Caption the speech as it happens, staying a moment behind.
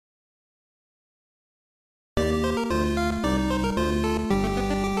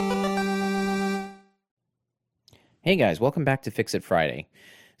Hey guys, welcome back to Fix It Friday.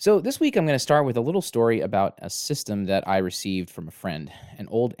 So, this week I'm going to start with a little story about a system that I received from a friend, an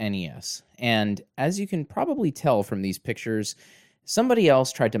old NES. And as you can probably tell from these pictures, somebody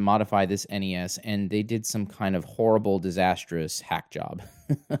else tried to modify this NES and they did some kind of horrible, disastrous hack job.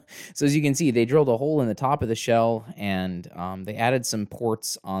 So, as you can see, they drilled a hole in the top of the shell and they added some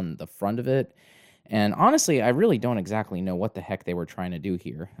ports on the front of it. And honestly, I really don't exactly know what the heck they were trying to do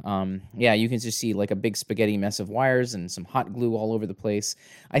here. Yeah, you can just see like a big spaghetti mess of wires and some hot glue all over the place.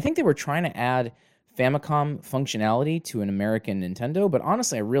 I think they were trying to add Famicom functionality to an American Nintendo, but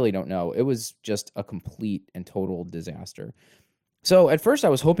honestly, I really don't know. It was just a complete and total disaster. So at first, I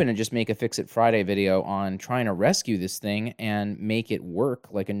was hoping to just make a Fix It Friday video on trying to rescue this thing and make it work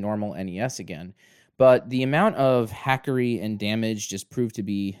like a normal NES again. But the amount of hackery and damage just proved to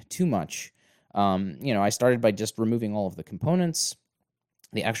be too much. I started by just removing all of the components,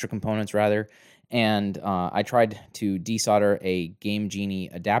 the extra components rather, and I tried to desolder a Game Genie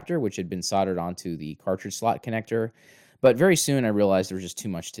adapter, which had been soldered onto the cartridge slot connector. But very soon I realized there was just too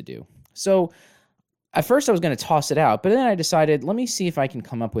much to do. So at first I was going to toss it out, but then I decided, let me see if I can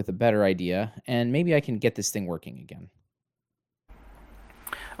come up with a better idea, and maybe I can get this thing working again.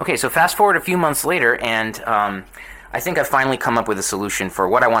 Okay, so fast forward a few months later, and I think I've finally come up with a solution for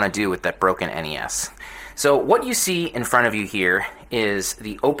what I want to do with that broken NES. So what you see in front of you here is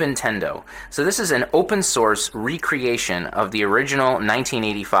the Opentendo. So this is an open source recreation of the original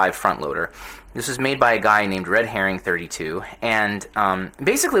 1985 front loader. This was made by a guy named Red Herring 32, and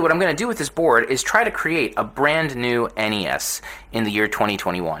basically what I'm going to do with this board is try to create a brand new NES in the year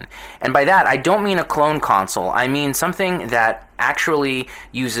 2021. And by that, I don't mean a clone console. I mean something that actually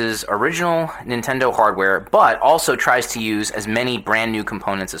uses original Nintendo hardware, but also tries to use as many brand new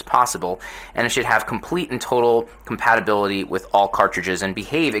components as possible, and it should have complete and total compatibility with all cartridges and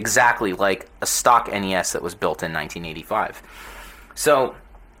behave exactly like a stock NES that was built in 1985. So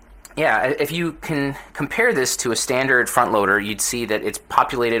yeah, if you can compare this to a standard front loader, you'd see that it's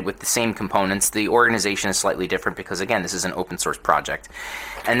populated with the same components. The organization is slightly different because, again, this is an open source project.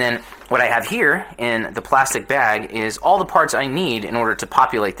 And then what I have here in the plastic bag is all the parts I need in order to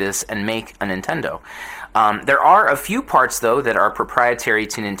populate this and make a Nintendo. There are a few parts, though, that are proprietary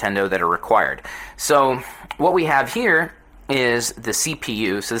to Nintendo that are required. So what we have here is the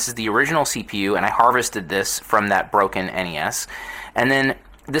CPU. So this is the original CPU, and I harvested this from that broken NES. And then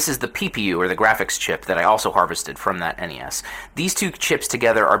this is the PPU, or the graphics chip, that I also harvested from that NES. These two chips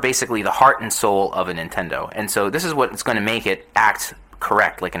together are basically the heart and soul of a Nintendo, and so this is what's going to make it act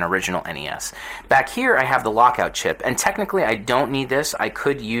correct like an original NES. Back here I have the lockout chip, and technically I don't need this. I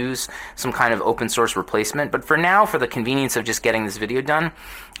could use some kind of open source replacement, but for now, for the convenience of just getting this video done,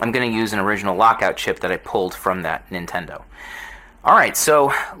 I'm going to use an original lockout chip that I pulled from that Nintendo. Alright,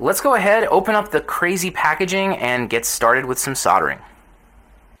 so let's go ahead, open up the crazy packaging, and get started with some soldering.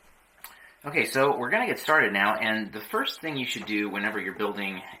 Okay, so we're going to get started now, and the first thing you should do whenever you're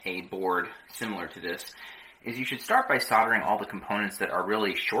building a board similar to this is you should start by soldering all the components that are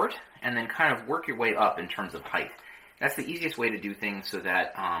really short, and then kind of work your way up in terms of height. That's the easiest way to do things so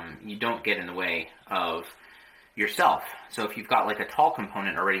that you don't get in the way of yourself. So if you've got like a tall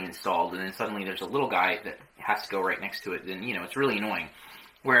component already installed, and then suddenly there's a little guy that has to go right next to it, then it's really annoying.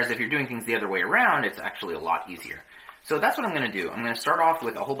 Whereas if you're doing things the other way around, it's actually a lot easier. So that's what I'm going to do. I'm going to start off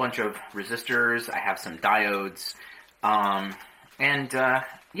with a whole bunch of resistors. I have some diodes. I'm going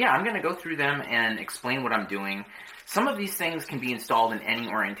to go through them and explain what I'm doing. Some of these things can be installed in any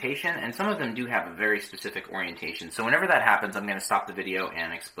orientation, and some of them do have a very specific orientation. So whenever that happens, I'm going to stop the video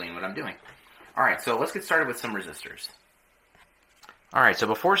and explain what I'm doing. Alright, so let's get started with some resistors. Alright, so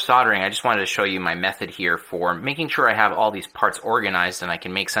before soldering, I just wanted to show you my method here for making sure I have all these parts organized and I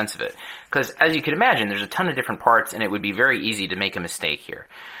can make sense of it. Because as you can imagine, there's a ton of different parts and it would be very easy to make a mistake here.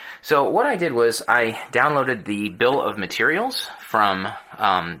 So what I did was I downloaded the bill of materials from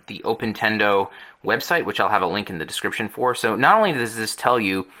the Opentendo website, which I'll have a link in the description for. So not only does this tell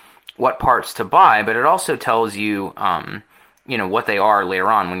you what parts to buy, but it also tells you what they are later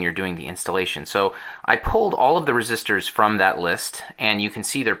on when you're doing the installation. So I pulled all of the resistors from that list, and you can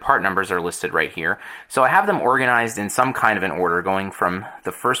see their part numbers are listed right here. So I have them organized in some kind of an order, going from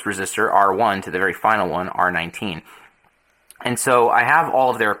the first resistor, R1, to the very final one, R19. And so I have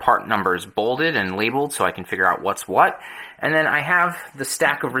all of their part numbers bolded and labeled so I can figure out what's what. And then I have the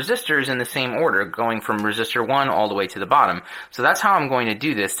stack of resistors in the same order, going from resistor 1 all the way to the bottom. So that's how I'm going to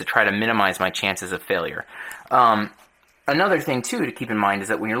do this to try to minimize my chances of failure. Another thing, too, to keep in mind is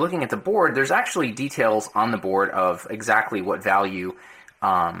that when you're looking at the board, there's actually details on the board of exactly what value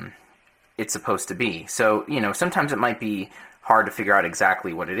it's supposed to be. So, sometimes it might be hard to figure out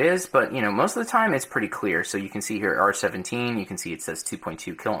exactly what it is, but most of the time it's pretty clear. So you can see here R17, you can see it says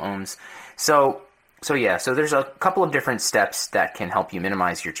 2.2 kiloohms. So there's a couple of different steps that can help you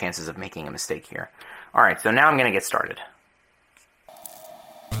minimize your chances of making a mistake here. All right, so now I'm going to get started.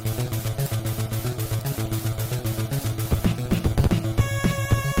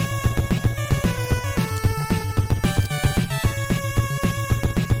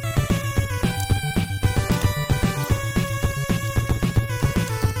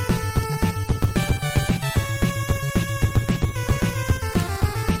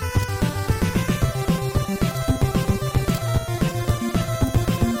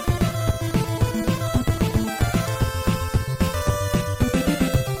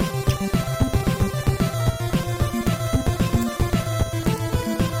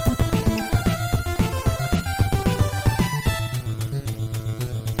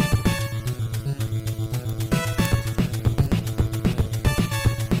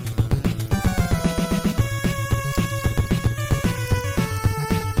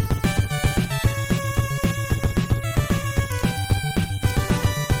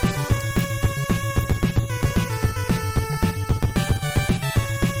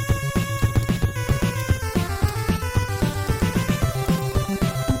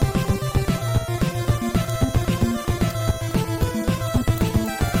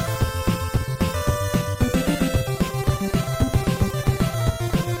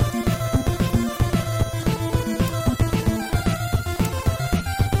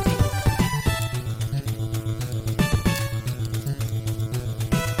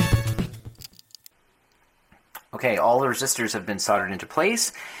 Okay, all the resistors have been soldered into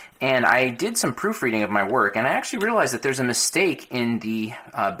place, and I did some proofreading of my work, and I actually realized that there's a mistake in the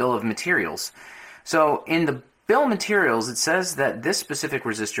bill of materials. So in the bill of materials, it says that this specific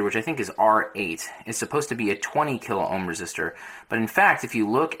resistor, which I think is R8, is supposed to be a 20 kilo ohm resistor. But in fact, if you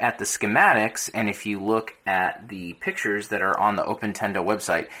look at the schematics, and if you look at the pictures that are on the Opentendo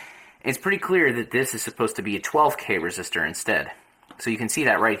website, it's pretty clear that this is supposed to be a 12K resistor instead. So you can see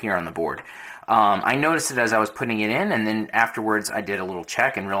that right here on the board. I noticed it as I was putting it in, and then afterwards I did a little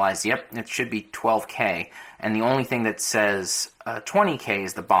check and realized, yep, it should be 12K, and the only thing that says 20K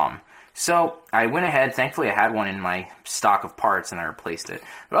is the BOM. So I went ahead, thankfully I had one in my stock of parts, and I replaced it.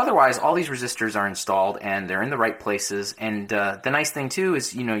 But otherwise, all these resistors are installed, and they're in the right places, and the nice thing too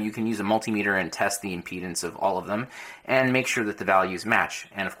is, you can use a multimeter and test the impedance of all of them, and make sure that the values match,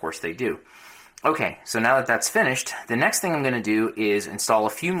 and of course they do. Okay, so now that that's finished, the next thing I'm going to do is install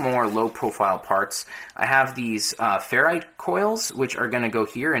a few more low-profile parts. I have these ferrite coils, which are going to go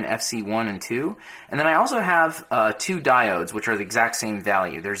here in FC1 and 2. And then I also have 2 diodes, which are the exact same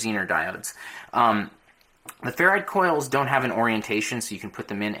value. They're Zener diodes. The ferrite coils don't have an orientation, so you can put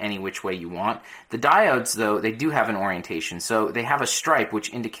them in any which way you want. The diodes, though, they do have an orientation. So they have a stripe,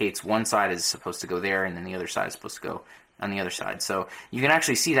 which indicates one side is supposed to go there, and then the other side is supposed to go on the other side. So you can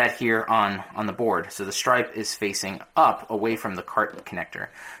actually see that here on the board. So the stripe is facing up away from the cart connector.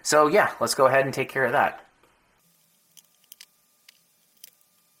 So yeah, let's go ahead and take care of that.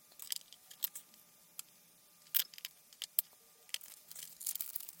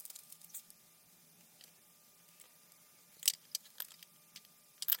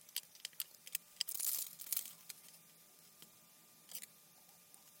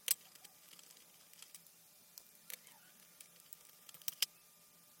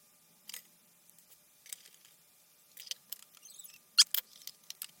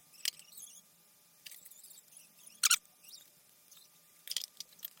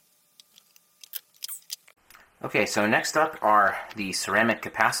 Okay, so next up are the ceramic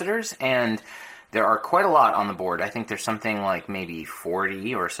capacitors, and there are quite a lot on the board. I think there's something like maybe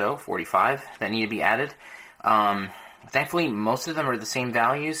 40 or so, 45 that need to be added. Thankfully, most of them are the same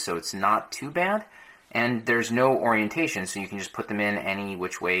values, so it's not too bad. And there's no orientation, so you can just put them in any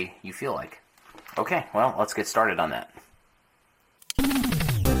which way you feel like. Okay, well, let's get started on that.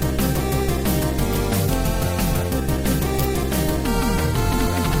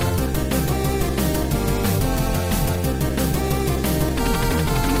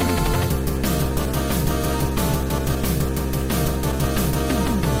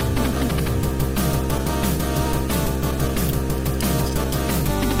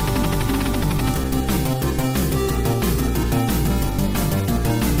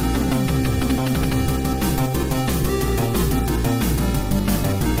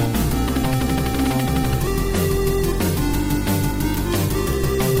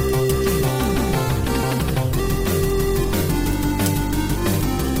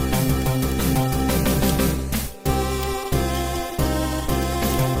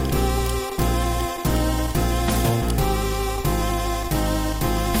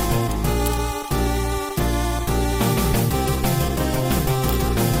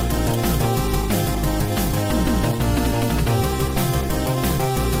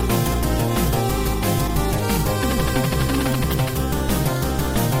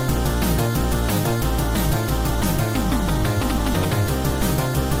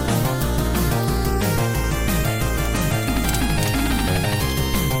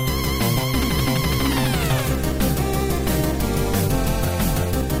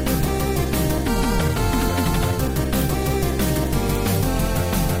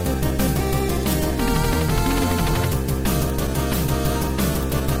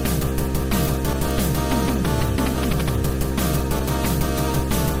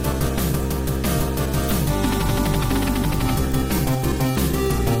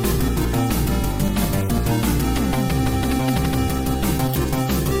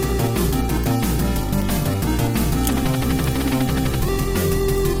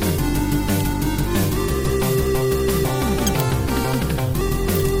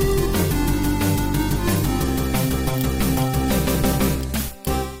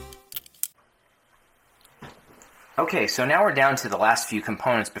 Okay, so now we're down to the last few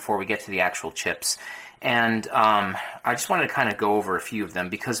components before we get to the actual chips. And I just wanted to kind of go over a few of them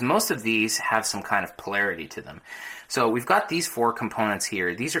because most of these have some kind of polarity to them. So we've got these 4 components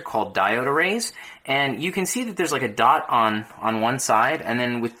here. These are called diode arrays, and you can see that there's like a dot on one side, and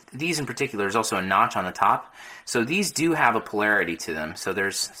then with these in particular, there's also a notch on the top. So these do have a polarity to them. So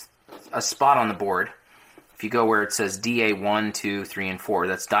there's a spot on the board. If you go where it says DA1, 2, 3, and 4,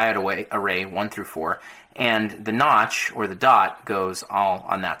 that's diode array 1 through 4, and the notch or the dot goes all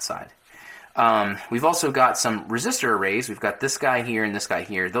on that side. We've also got some resistor arrays. We've got this guy here and this guy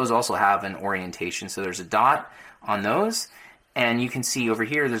here. Those also have an orientation. So there's a dot on those. And you can see over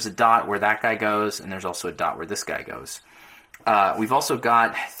here there's a dot where that guy goes, and there's also a dot where this guy goes. We've also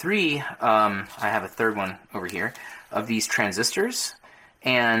got 3, I have a third one over here, of these transistors.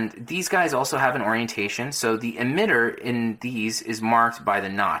 And these guys also have an orientation. So the emitter in these is marked by the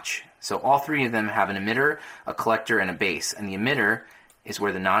notch. So all 3 of them have an emitter, a collector, and a base. And the emitter is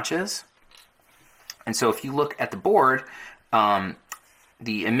where the notch is. And so if you look at the board, the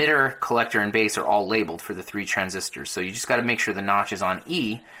emitter, collector, and base are all labeled for the 3 transistors. So you just got to make sure the notch is on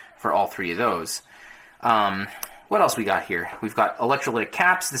E for all 3 of those. What else we got here? We've got electrolytic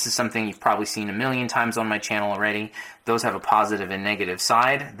caps. This is something you've probably seen a million times on my channel already. Those have a positive and negative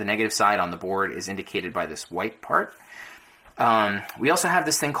side. The negative side on the board is indicated by this white part. We also have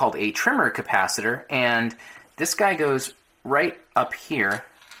this thing called a trimmer capacitor, and this guy goes right up here.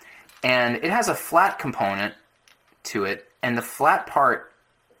 And it has a flat component to it, and the flat part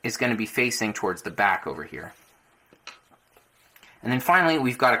is going to be facing towards the back over here. And then finally,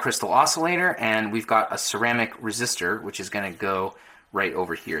 we've got a crystal oscillator, and we've got a ceramic resistor, which is going to go right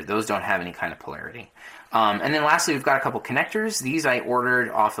over here. Those don't have any kind of polarity. And then lastly, we've got a couple connectors. These I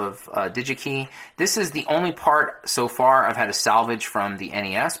ordered off of DigiKey. This is the only part so far I've had to salvage from the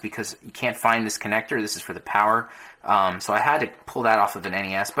NES because you can't find this connector. This is for the power. So I had to pull that off of an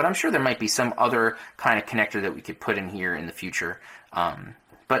NES, but I'm sure there might be some other kind of connector that we could put in here in the future.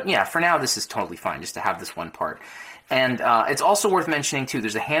 But yeah, for now, this is totally fine just to have this one part. And it's also worth mentioning, too,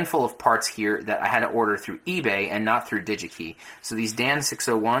 there's a handful of parts here that I had to order through eBay and not through DigiKey. So these DAN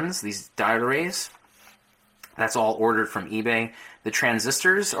 601s, these diode arrays, that's all ordered from eBay. The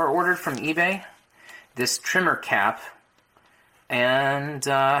transistors are ordered from eBay. This trimmer cap. And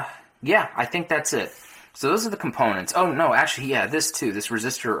yeah, I think that's it. So those are the components. Oh, no, actually, yeah, this too, this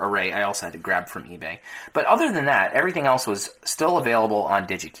resistor array, I also had to grab from eBay. But other than that, everything else was still available on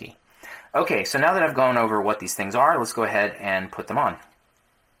DigiKey. Okay, so now that I've gone over what these things are, let's go ahead and put them on.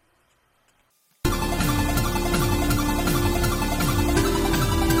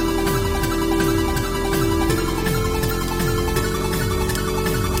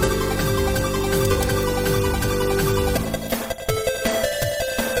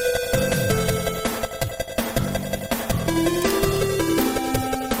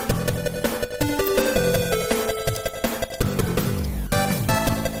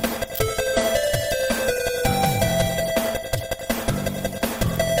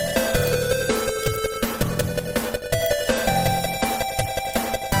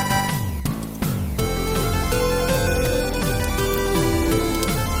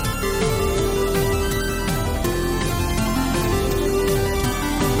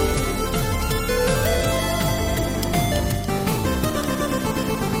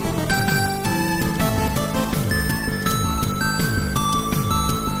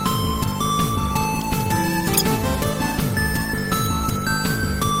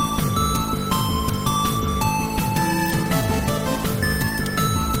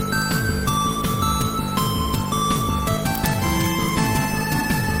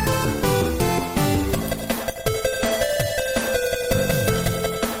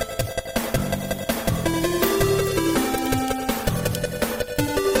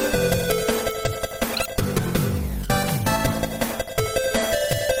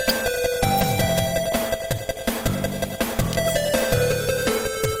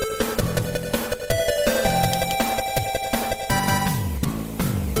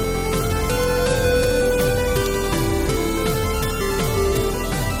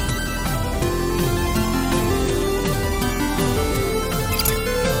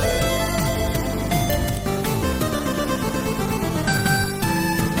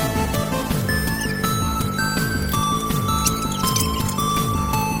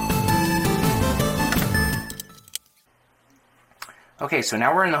 Okay, so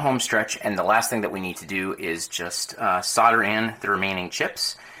now we're in the home stretch, and the last thing that we need to do is just solder in the remaining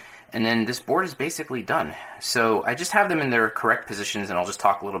chips, and then this board is basically done. So I just have them in their correct positions, and I'll just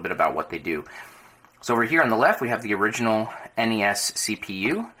talk a little bit about what they do. So over here on the left, we have the original NES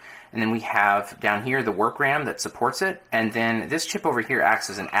CPU, And then we have down here the work RAM that supports it. And then this chip over here acts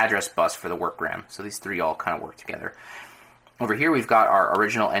as an address bus for the work RAM. So these three all kind of work together. Over here we've got our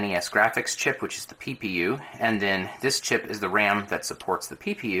original NES graphics chip, which is the PPU. And then this chip is the RAM that supports the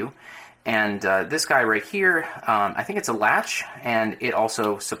PPU. And this guy right here, I think it's a latch, and it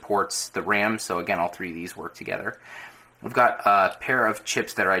also supports the RAM. So again, all three of these work together. We've got a pair of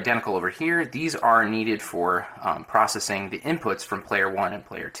chips that are identical over here. These are needed for processing the inputs from player 1 and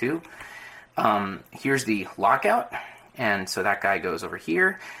player 2. Here's the lockout, and so that guy goes over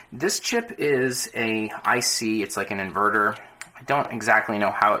here. This chip is a IC. It's like an inverter. I don't exactly know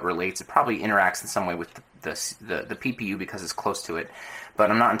how it relates. It probably interacts in some way with the PPU because it's close to it,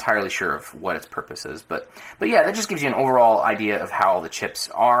 but I'm not entirely sure of what its purpose is. But yeah, that just gives you an overall idea of how the chips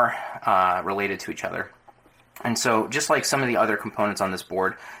are related to each other. And so, just like some of the other components on this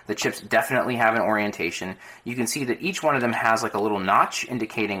board, the chips definitely have an orientation. You can see that each one of them has like a little notch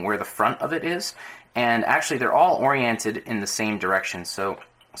indicating where the front of it is. And actually, they're all oriented in the same direction. So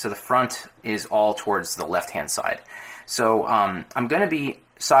the front is all towards the left-hand side. So I'm going to be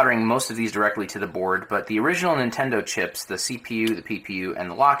soldering most of these directly to the board, but the original Nintendo chips, the CPU, the PPU,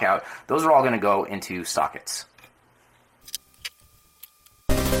 and the lockout, those are all going to go into sockets.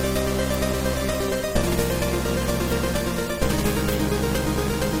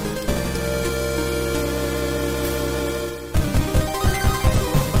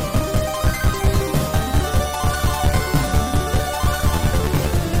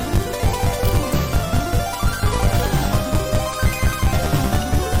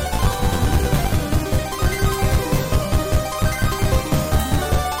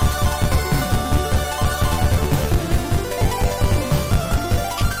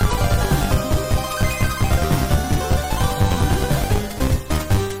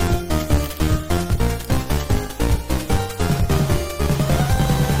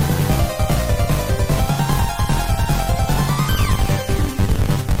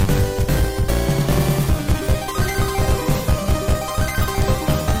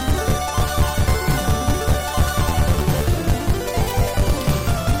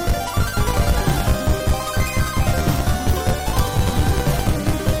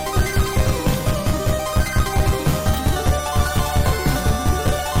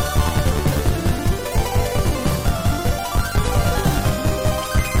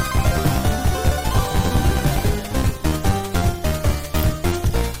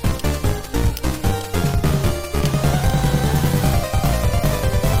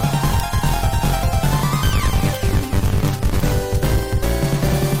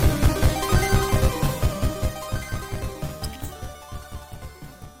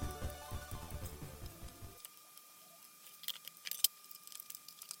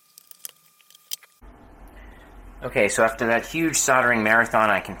 Okay, so after that huge soldering marathon,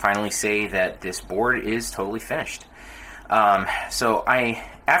 I can finally say that this board is totally finished.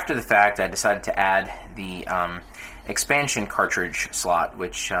 After the fact, I decided to add the expansion cartridge slot,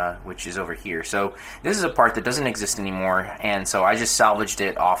 which is over here. So this is a part that doesn't exist anymore, and so I just salvaged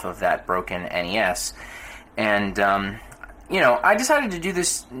it off of that broken NES. And I decided to do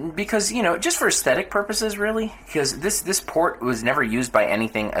this because, just for aesthetic purposes, really, because this port was never used by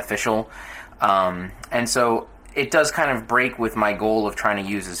anything official, and so it does kind of break with my goal of trying to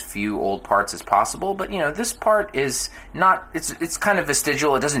use as few old parts as possible. But, this part is not, it's kind of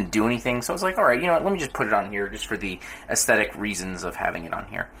vestigial. It doesn't do anything. So I was like, all right, let me just put it on here just for the aesthetic reasons of having it on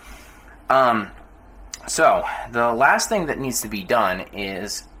here. So the last thing that needs to be done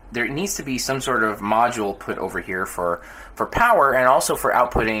is there needs to be some sort of module put over here for power and also for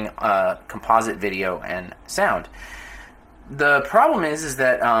outputting composite video and sound. The problem is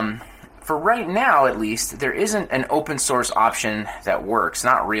that for right now, at least, there isn't an open source option that works.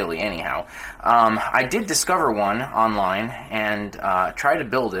 Not really, anyhow. I did discover one online and try to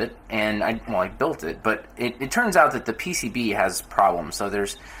build it, and I built it, but it turns out that the PCB has problems. So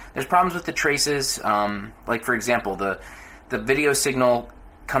there's problems with the traces. Like, for example, the video signal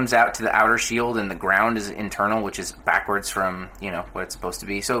comes out to the outer shield and the ground is internal, which is backwards from what it's supposed to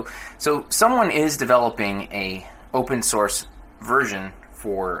be. So someone is developing a open source version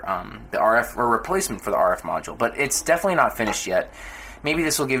for the RF, or replacement for the RF module, but it's definitely not finished yet. Maybe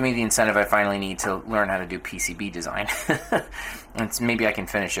this will give me the incentive I finally need to learn how to do PCB design, and maybe I can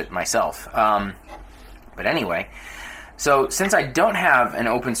finish it myself. But anyway, so since I don't have an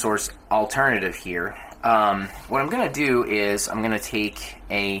open source alternative here, what I'm going to do is I'm going to take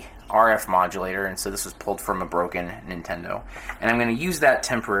a RF modulator, and so this was pulled from a broken Nintendo, and I'm going to use that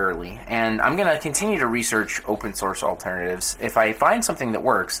temporarily, and I'm going to continue to research open source alternatives. If I find something that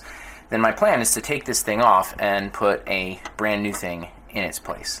works, then my plan is to take this thing off and put a brand new thing in its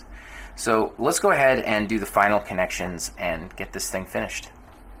place. So let's go ahead and do the final connections and get this thing finished.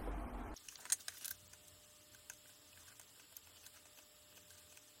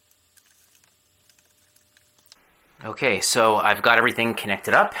 Okay, so I've got everything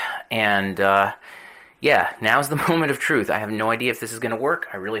connected up, and yeah, now's the moment of truth. I have no idea if this is going to work.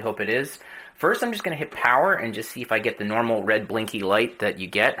 I really hope it is. First, I'm just going to hit power and just see if I get the normal red blinky light that you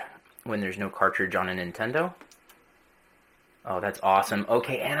get when there's no cartridge on a Nintendo. Oh, that's awesome.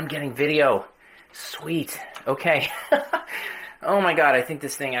 Okay, and I'm getting video. Sweet. Okay. Oh my god, I think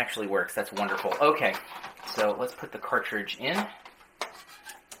this thing actually works. That's wonderful. Okay, so let's put the cartridge in.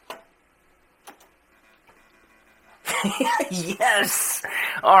 Yes!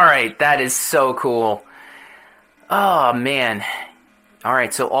 Alright, that is so cool. Oh, man.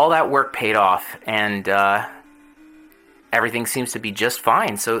 Alright, so all that work paid off, and everything seems to be just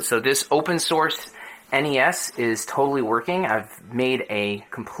fine. So this open source NES is totally working. I've made a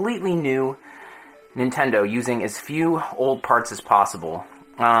completely new Nintendo using as few old parts as possible.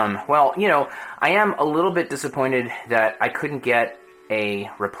 Well, you know, I am a little bit disappointed that I couldn't get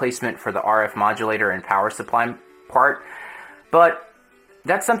a replacement for the RF modulator and power supply part, but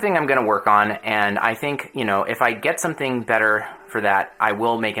that's something I'm going to work on, and I think, you know, if I get something better for that, I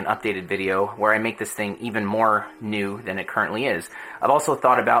will make an updated video where I make this thing even more new than it currently is. I've also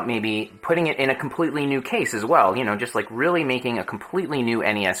thought about maybe putting it in a completely new case as well, you know, just like really making a completely new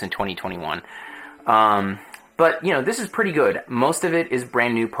NES in 2021. But, you know, this is pretty good. Most of it is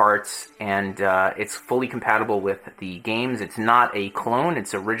brand new parts, and it's fully compatible with the games. It's not a clone,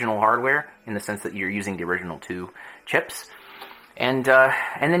 it's original hardware, in the sense that you're using the original 2 chips. And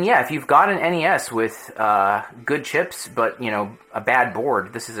then, yeah, if you've got an NES with good chips, but, you know, a bad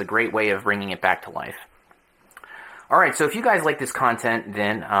board, this is a great way of bringing it back to life. Alright, so if you guys like this content,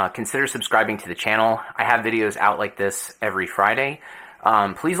 then consider subscribing to the channel. I have videos out like this every Friday.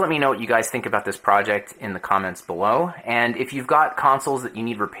 Please let me know what you guys think about this project in the comments below. And if you've got consoles that you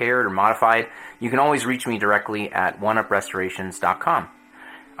need repaired or modified, you can always reach me directly at oneuprestorations.com.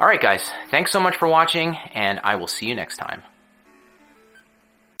 Alright guys, thanks so much for watching, and I will see you next time.